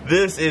these.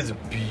 This is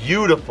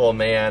beautiful,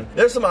 man.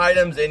 There's some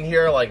items in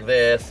here like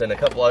this and a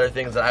couple other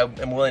things that I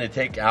am willing to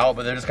take out,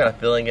 but they're just kind of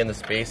filling in the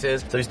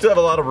spaces. So you still have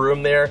a lot of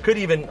room there. Could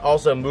even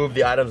also move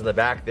the items in the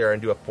back there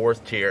and do a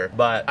 4th tier,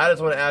 but I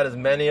just want to add as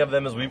many of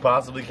them as we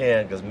possibly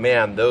can, because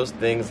man, those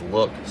things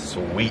look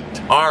sweet.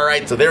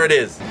 Alright, so there it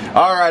is.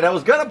 Alright, I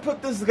was gonna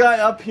put this guy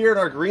up here in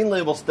our green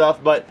label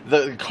stuff, but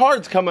the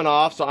card's coming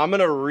off, so I'm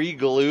gonna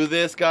re-glue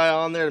this guy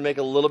on there to make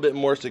it a little bit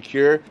more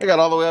secure. I got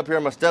all the way up here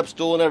on my step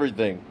stool and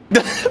everything.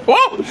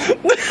 Whoa!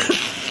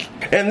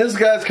 And this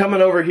guy's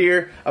coming over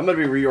here. I'm gonna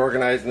be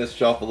reorganizing this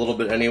shelf a little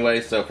bit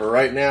anyway, so for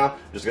right now,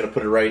 I'm just gonna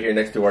put it right here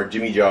next to our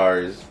Jimmy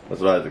Jars.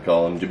 That's what I like to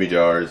call them, Jimmy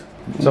Jars.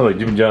 Sounds like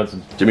Jimmy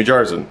Johnson. Jimmy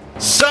Jarson.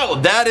 So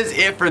that is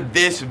it for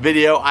this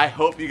video. I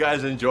hope you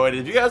guys enjoyed it.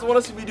 If you guys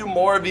want to see me do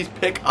more of these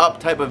pick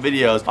up type of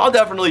videos, I'll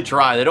definitely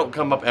try. They don't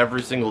come up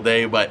every single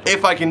day, but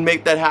if I can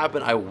make that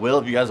happen, I will.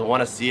 If you guys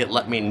want to see it,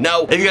 let me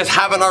know. If you guys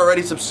haven't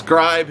already,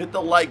 subscribe, hit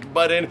the like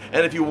button,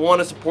 and if you want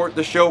to support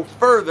the show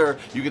further,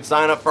 you can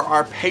sign up for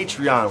our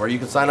Patreon, where you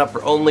can sign up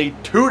for only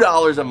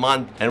 $2 a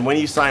month, and when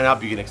you sign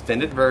up, you get an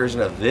extended version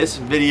of this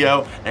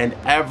video and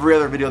every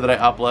other video that I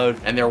upload,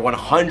 and they're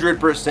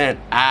 100%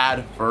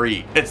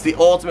 ad-free. It's the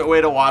ultimate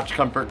way to watch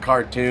comfort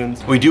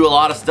cartoons. We do a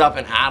lot of stuff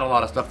and add a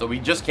lot of stuff that we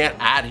just can't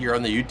add here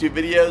on the YouTube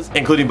videos,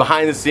 including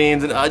behind the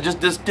scenes and just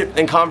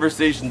different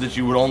conversations that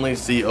you would only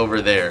see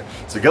over there.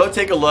 So go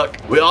take a look.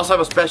 We also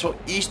have a special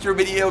Easter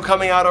video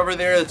coming out over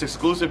there that's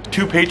exclusive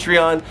to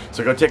Patreon,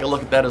 so go take a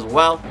look at that as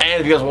well. And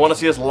if you guys want to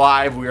see us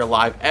live, we are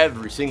live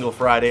every single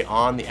Friday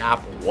on the app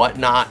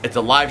Whatnot. It's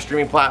a live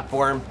streaming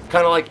platform,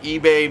 kind of like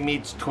eBay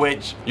meets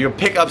Twitch. You can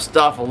pick up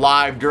stuff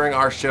live during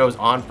our shows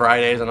on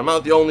Fridays, and I'm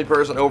not the only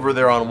person over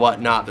there on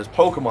Whatnot. There's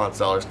Pokemon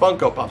sellers,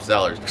 Funko Pop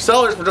sellers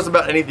for just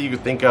about anything you can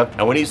think of,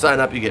 and when you sign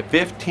up, you get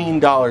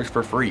 $15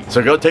 for free.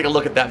 So go take a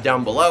look at that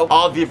down below.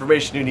 All of the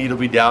information you need will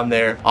be down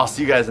there. I'll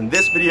see you guys in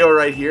this video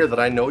right here that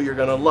I know you're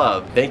gonna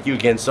love. Thank you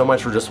again so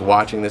much for just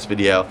watching this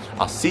video.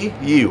 I'll see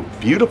you,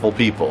 beautiful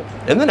people,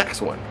 in the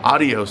next one.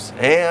 Adios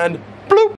and bloop.